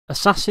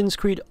Assassin's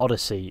Creed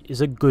Odyssey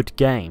is a good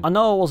game. I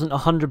know I wasn't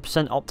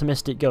 100%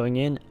 optimistic going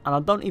in, and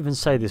I don't even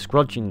say this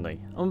grudgingly.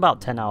 I'm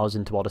about 10 hours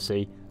into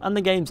Odyssey, and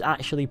the game's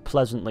actually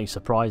pleasantly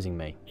surprising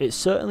me. It's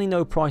certainly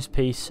no price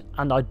piece,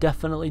 and I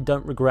definitely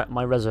don't regret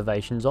my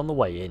reservations on the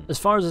way in. As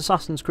far as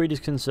Assassin's Creed is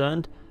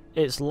concerned,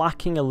 it's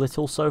lacking a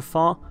little so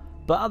far,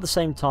 but at the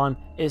same time,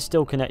 it's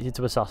still connected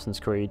to Assassin's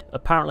Creed.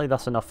 Apparently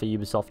that's enough for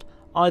Ubisoft.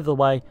 Either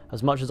way,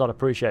 as much as I'd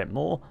appreciate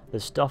more,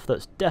 there's stuff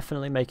that's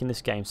definitely making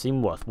this game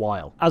seem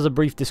worthwhile. As a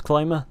brief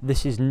disclaimer,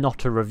 this is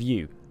not a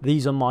review.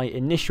 These are my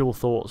initial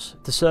thoughts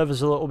to serve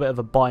as a little bit of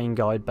a buying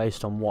guide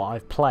based on what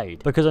I've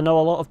played, because I know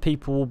a lot of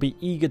people will be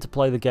eager to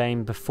play the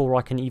game before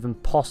I can even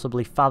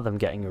possibly fathom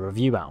getting a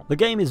review out. The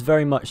game is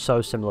very much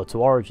so similar to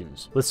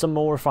Origins, with some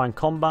more refined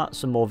combat,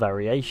 some more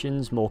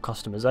variations, more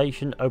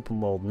customization, open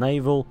world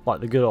naval, like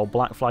the good old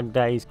Black Flag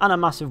days, and a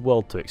massive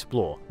world to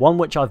explore, one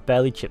which I've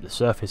barely chipped the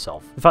surface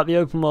of. In fact, the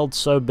open world's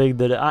so big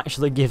that it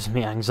actually gives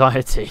me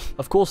anxiety.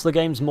 Of course, the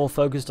game's more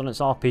focused on its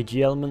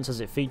RPG elements as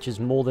it features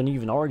more than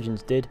even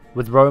Origins did,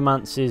 with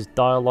romances,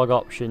 dialogue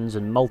options,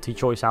 and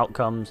multi-choice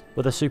outcomes,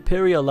 with a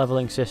superior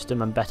leveling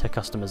system and better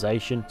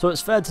customization, so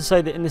it's fair to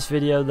say that in this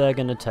video they're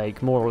going to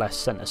take more or less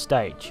centre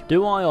stage.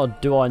 Do I or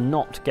do I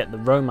not get the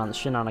romance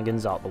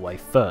shenanigans out the way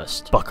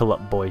first? Buckle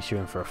up boys,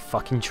 you're in for a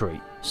fucking treat.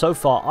 So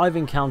far, I've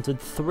encountered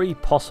 3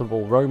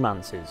 possible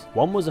romances.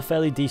 One was a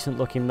fairly decent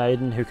looking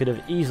maiden who could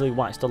have easily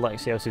waxed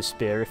Alexios'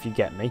 spear if you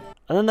get me,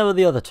 and then there were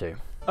the other 2.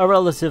 A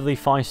relatively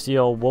feisty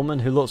old woman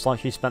who looks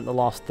like she spent the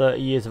last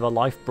 30 years of her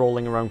life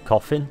brawling her own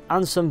coffin,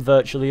 and some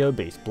virtually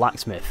obese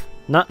blacksmith.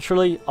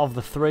 Naturally, of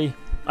the 3,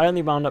 I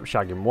only wound up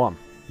shagging one.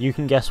 You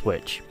can guess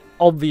which.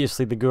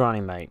 Obviously the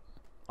granny mate.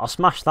 I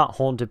smashed that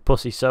haunted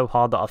pussy so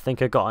hard that I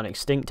think I got an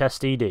extinct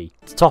STD.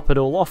 To top it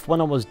all off,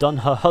 when I was done,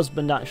 her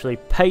husband actually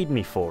paid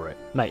me for it.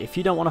 Mate, if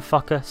you don't want to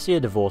fuck her, see a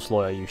divorce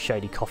lawyer, you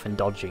shady coffin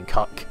dodging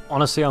cuck.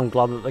 Honestly, I'm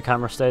glad that the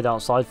camera stayed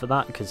outside for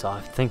that, because I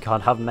think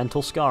I'd have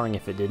mental scarring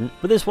if it didn't.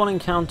 But this one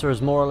encounter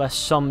has more or less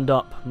summed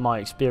up my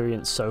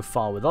experience so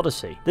far with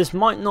Odyssey. This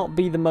might not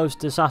be the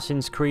most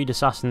Assassin's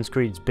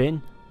Creed's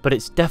been, but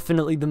it's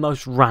definitely the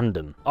most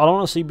random. I'd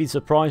honestly be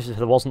surprised if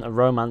there wasn't a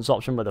romance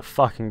option with a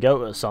fucking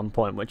goat at some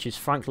point, which is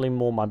frankly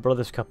more my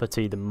brother's cup of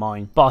tea than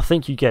mine. But I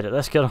think you get it,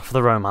 let's get off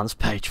the romance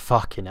page,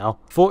 fucking hell.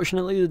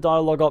 Fortunately, the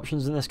dialogue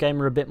options in this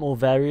game are a bit more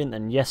variant,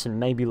 and yes, and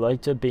maybe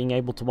later, being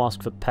able to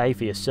ask for pay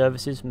for your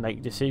services,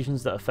 make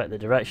decisions that affect the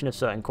direction of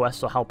certain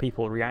quests or how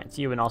people react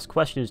to you, and ask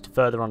questions to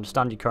further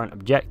understand your current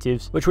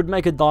objectives, which would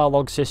make a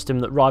dialogue system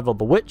that rivaled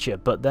The Witcher,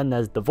 but then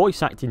there's the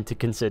voice acting to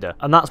consider,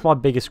 and that's my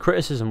biggest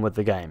criticism with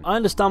the game. I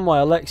understand why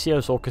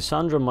Alexios or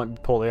Cassandra might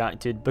be poorly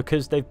acted,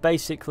 because they've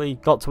basically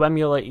got to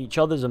emulate each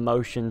other's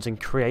emotions and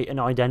create an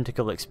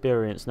identical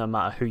experience no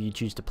matter who you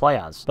choose to play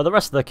as. But the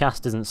rest of the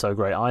cast isn't so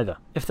great either.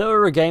 If there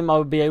were a game I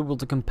would be able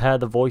to compare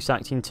the voice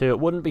acting to, it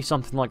wouldn't be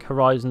something like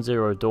Horizon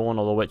Zero Dawn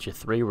or The Witcher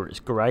 3 where it's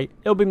great.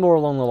 It'll be more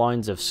along the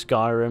lines of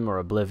Skyrim or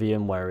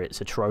Oblivion where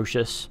it's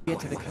atrocious. Get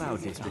to the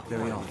Cloud District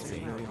very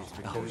often.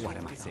 Oh, what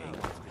am I saying?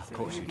 Of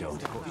course you don't.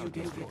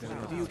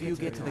 Do you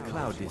get to the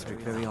Cloud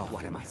District very often?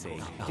 What am I saying?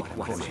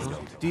 What am I saying?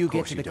 Do you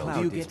get to the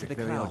Cloud District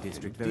very often?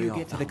 Do you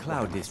get to the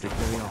Cloud District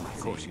very often?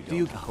 Of course you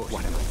don't.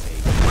 What am I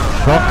saying?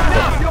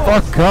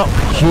 Shut the fuck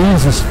up,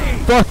 Jesus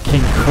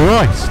fucking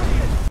Christ!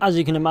 As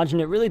you can imagine,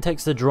 it really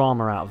takes the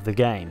drama out of the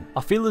game.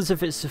 I feel as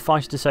if it's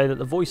suffice to say that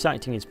the voice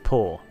acting is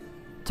poor.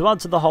 To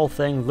add to the whole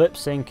thing, lip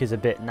sync is a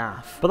bit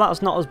naff, but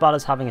that's not as bad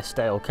as having a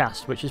stale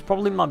cast, which is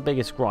probably my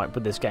biggest gripe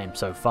with this game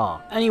so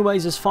far.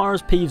 Anyways, as far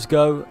as peeves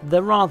go,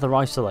 they're rather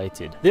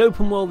isolated. The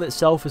open world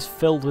itself is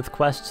filled with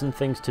quests and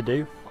things to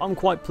do. I'm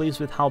quite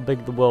pleased with how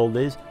big the world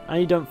is, and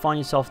you don't find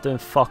yourself doing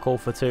fuck all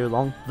for too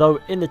long. Though,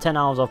 in the 10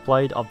 hours I've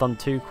played, I've done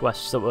 2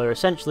 quests that were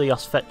essentially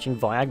us fetching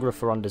Viagra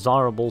for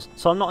undesirables,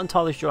 so I'm not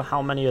entirely sure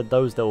how many of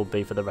those there will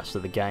be for the rest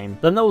of the game.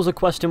 Then there was a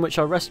quest in which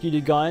I rescued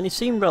a guy and he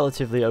seemed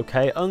relatively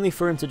okay, only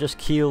for him to just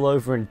keel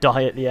over and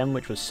die at the end,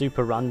 which was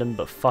super random,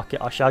 but fuck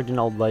it, I shagged an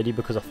old lady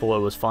because I thought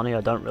it was funny. I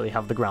don't really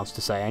have the grounds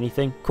to say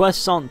anything.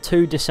 Quests aren't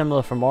too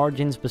dissimilar from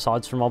Origins,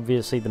 besides from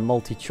obviously the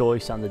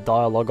multi-choice and the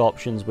dialogue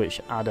options,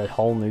 which add a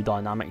whole new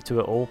dynamic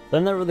to it all.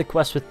 Then there are the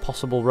quests with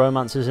possible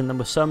romances in them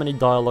with so many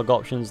dialogue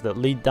options that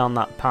lead down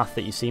that path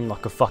that you seem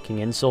like a fucking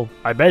incel.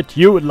 I bet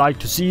you would like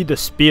to see the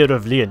spear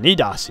of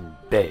Leonidas in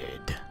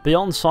bed.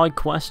 Beyond side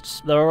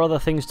quests, there are other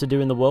things to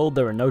do in the world.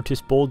 There are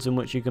notice boards in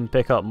which you can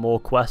pick up more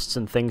quests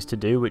and things to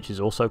do, which is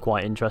also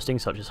quite interesting,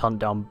 such as hunt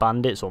down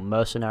bandits or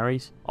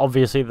mercenaries.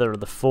 Obviously there are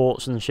the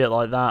forts and shit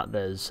like that.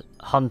 There's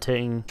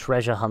hunting,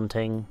 treasure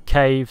hunting,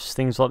 caves,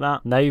 things like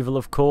that. Naval,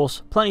 of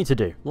course. Plenty to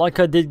do. Like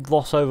I did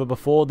gloss over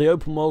before, the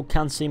open world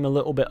can seem a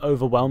little bit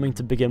overwhelming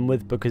to begin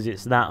with because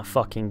it's that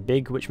fucking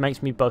big, which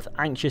makes me both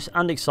anxious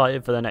and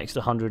excited for the next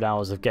 100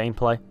 hours of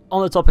gameplay.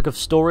 On the topic of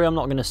story, I'm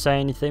not going to say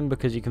anything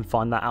because you can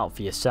find that out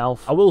for yourself.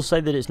 itself. I will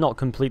say that it's not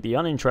completely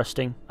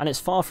uninteresting, and it's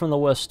far from the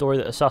worst story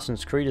that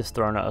Assassin's Creed has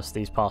thrown at us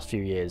these past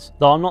few years,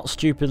 though I'm not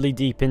stupidly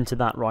deep into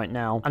that right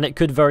now, and it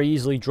could very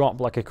easily drop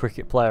like a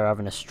cricket player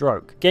having a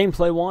stroke.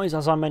 Gameplay wise,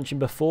 as I mentioned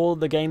before,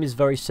 the game is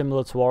very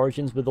similar to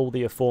Origins with all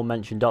the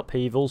aforementioned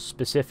upheavals,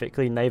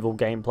 specifically naval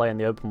gameplay and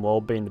the open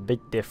world being the big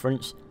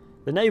difference.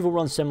 The naval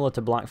runs similar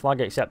to Black Flag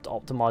except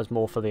optimised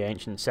more for the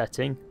ancient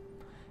setting.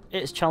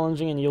 It's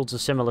challenging and yields a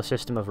similar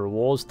system of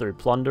rewards through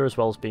plunder, as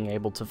well as being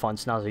able to find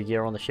snazzy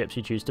gear on the ships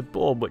you choose to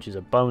board, which is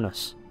a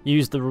bonus.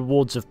 Use the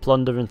rewards of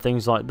plunder and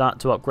things like that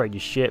to upgrade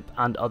your ship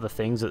and other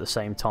things at the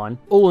same time.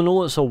 All in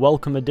all, it's a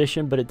welcome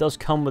addition, but it does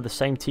come with the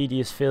same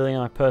tedious feeling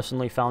I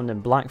personally found in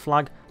Black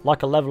Flag,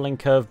 like a leveling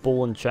curve,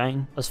 ball and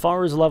chain. As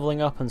far as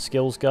leveling up and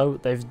skills go,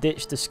 they've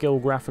ditched the skill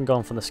graph and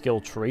gone for the skill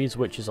trees,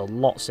 which is a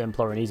lot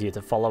simpler and easier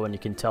to follow, and you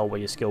can tell where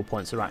your skill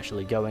points are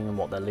actually going and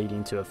what they're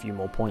leading to a few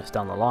more points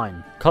down the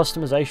line.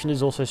 Customization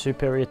is also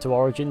superior to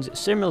Origins.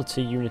 It's similar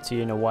to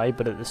Unity in a way,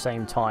 but at the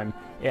same time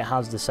it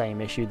has the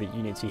same issue that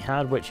Unity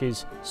had, which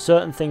is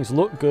certain things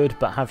look good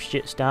but have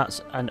shit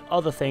stats, and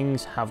other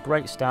things have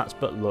great stats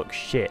but look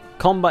shit.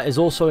 Combat is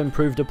also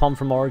improved upon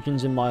from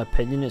Origins in my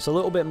opinion. It's a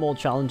little bit more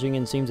challenging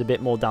and seems a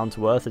bit more down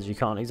to earth, as you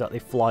can't exactly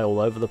fly all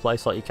over the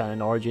place like you can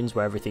in Origins,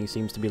 where everything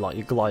seems to be like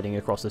you're gliding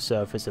across the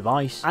surface of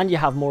ice, and you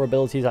have more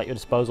abilities at your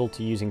disposal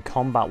to use in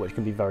combat, which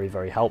can be very,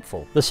 very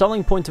helpful. The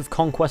selling point of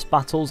conquest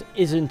battles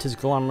isn't as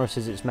glamorous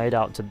as it's made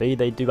out to be.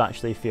 They do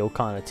actually feel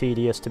kind of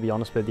tedious, to be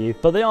honest with you,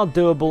 but they are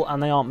doable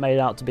and they aren't made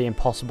out to be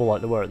impossible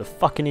like they were at the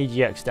fucking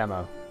EGX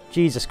demo.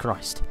 Jesus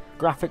Christ.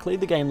 Graphically,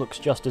 the game looks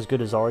just as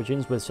good as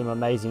Origins, with some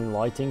amazing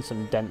lighting,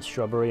 some dense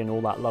shrubbery and all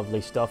that lovely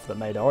stuff that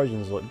made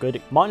Origins look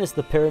good, minus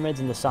the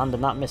pyramids and the sand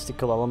and that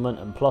mystical element,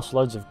 and plus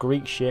loads of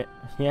Greek shit.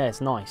 Yeah,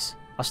 it's nice.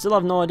 I still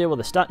have no idea why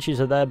the statues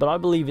are there, but I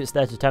believe it's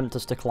there to tempt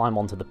us to climb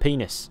onto the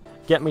penis.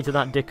 Get me to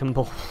that dick and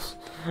balls.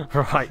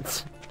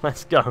 Right,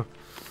 let's go.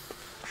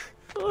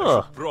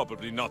 I should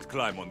probably not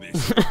climb on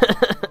this.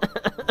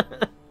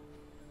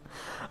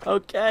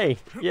 Okay,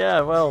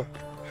 yeah, well,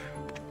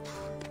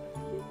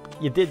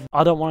 you did.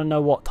 I don't want to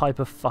know what type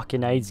of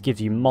fucking AIDS gives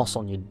you moss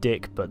on your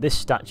dick, but this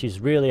statue's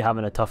really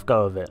having a tough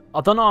go of it. I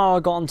don't know how I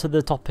got onto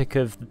the topic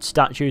of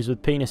statues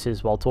with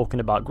penises while talking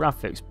about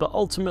graphics, but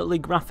ultimately,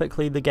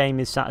 graphically, the game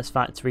is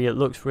satisfactory, it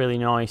looks really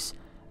nice,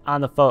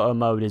 and the photo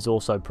mode is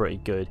also pretty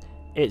good.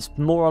 It's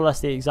more or less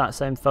the exact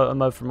same photo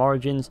mode from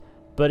Origins,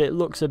 but it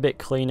looks a bit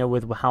cleaner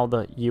with how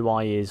the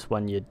UI is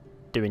when you're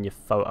doing your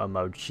photo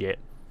mode shit.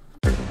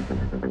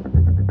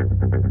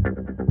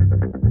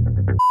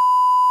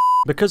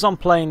 Because I'm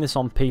playing this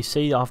on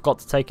PC, I've got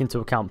to take into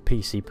account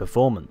PC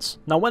performance.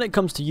 Now when it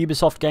comes to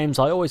Ubisoft games,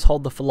 I always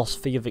hold the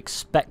philosophy of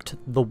expect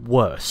the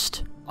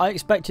worst. I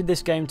expected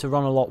this game to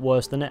run a lot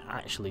worse than it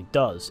actually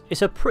does.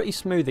 It's a pretty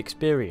smooth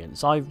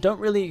experience. I don't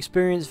really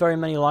experience very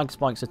many lag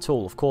spikes at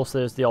all. Of course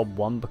there's the odd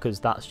one,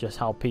 because that's just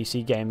how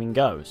PC gaming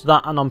goes.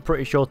 That, and I'm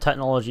pretty sure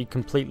technology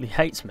completely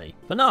hates me.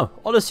 But no,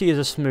 Odyssey is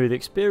a smooth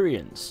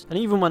experience. And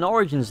even when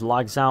Origins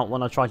lags out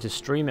when I try to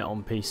stream it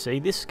on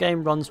PC, this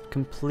game runs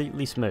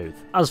completely smooth.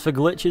 As for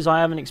glitches, I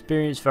haven't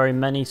experienced very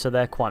many, so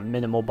they're quite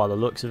minimal by the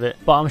looks of it,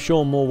 but I'm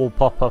sure more will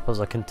pop up as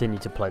I continue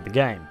to play the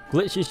game.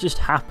 Glitches just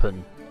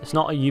happen. It's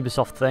not a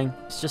Ubisoft thing,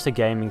 it's just a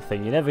gaming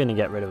thing. You're never going to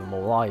get rid of them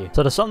all, are you?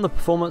 So to sum the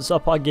performance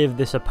up, I give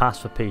this a pass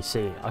for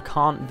PC. I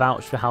can't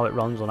vouch for how it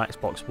runs on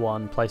Xbox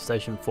One,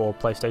 PlayStation 4,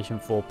 PlayStation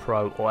 4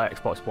 Pro or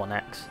Xbox One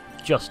X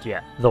just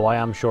yet, though I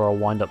am sure I'll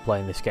wind up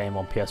playing this game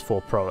on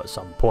PS4 Pro at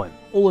some point.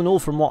 All in all,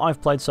 from what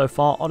I've played so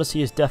far,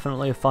 Odyssey is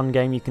definitely a fun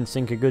game you can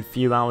sink a good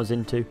few hours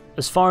into.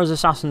 As far as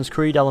Assassin's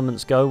Creed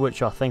elements go,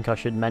 which I think I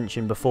should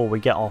mention before we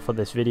get off of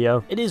this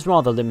video, it is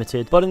rather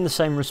limited, but in the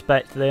same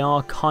respect they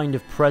are kind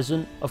of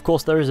present. Of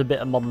course there is a bit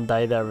of modern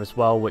day there as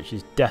well, which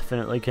is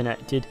definitely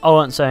connected. I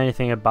won't say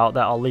anything about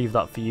that, I'll leave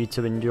that for you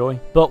to enjoy.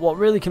 But what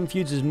really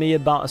confuses me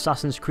about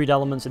Assassin's Creed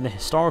elements in the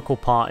historical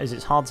part is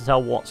it's hard to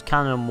tell what's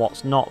canon and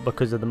what's not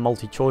because of the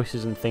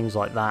multi-choices and things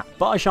like that.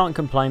 But I shan't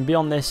complain.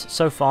 Beyond this,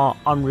 so far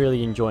I'm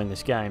really enjoying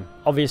this game.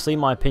 Obviously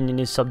my opinion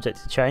is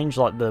subject to change,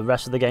 like the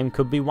rest of the game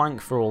could be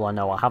wank for all I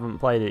know. I haven't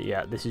played it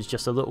yet. This is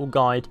just a little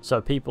guide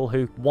so people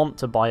who want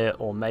to buy it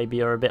or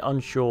maybe are a bit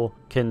unsure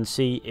can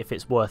see if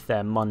it's worth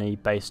their money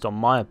based on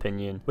my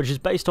opinion, which is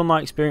based on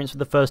my experience with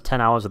the first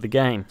 10 hours of the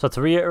game. So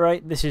to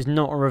reiterate, this is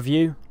not a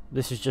review,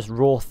 this is just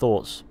raw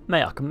thoughts.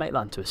 Mate, I can make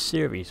that into a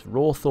series,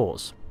 raw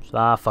thoughts.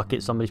 Fuck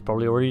it, somebody's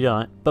probably already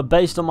done it. But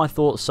based on my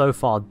thoughts so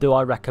far, do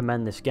I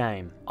recommend this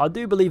game? I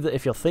do believe that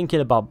if you're thinking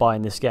about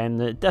buying this game,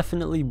 then it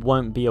definitely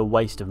won't be a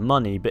waste of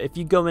money, but if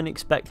you go in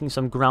expecting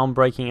some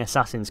groundbreaking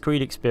Assassin's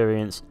Creed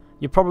experience,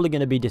 you're probably going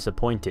to be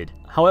disappointed.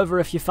 However,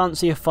 if you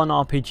fancy a fun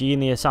RPG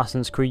in the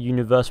Assassin's Creed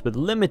universe with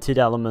limited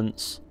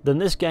elements, then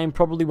this game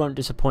probably won't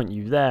disappoint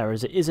you there,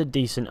 as it is a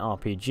decent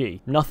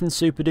RPG. Nothing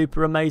super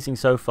duper amazing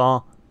so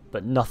far,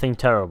 but nothing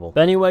terrible.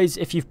 But anyways,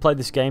 if you've played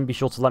this game, be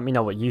sure to let me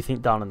know what you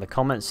think down in the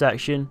comments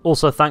section.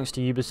 Also, thanks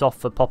to Ubisoft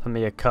for popping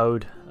me a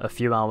code a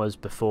few hours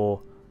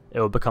before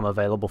it would become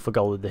available for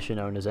Gold Edition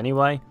owners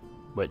anyway,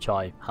 which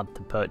I had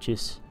to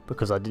purchase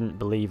because I didn't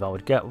believe I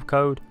would get a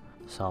code.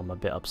 so I'm a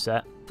bit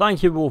upset.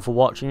 Thank you all for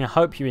watching, I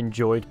hope you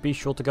enjoyed. Be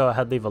sure to go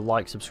ahead, leave a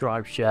like,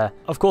 subscribe, share.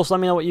 Of course, let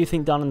me know what you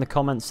think down in the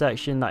comments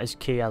section, that is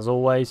key as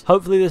always.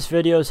 Hopefully this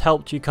video has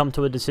helped you come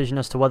to a decision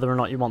as to whether or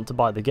not you want to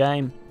buy the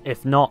game.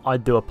 If not, I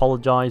do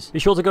apologise. Be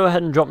sure to go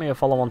ahead and drop me a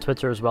follow on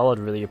Twitter as well, I'd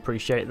really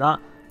appreciate that.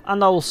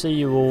 And I will see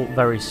you all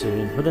very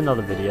soon with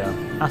another video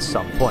at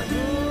some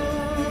point.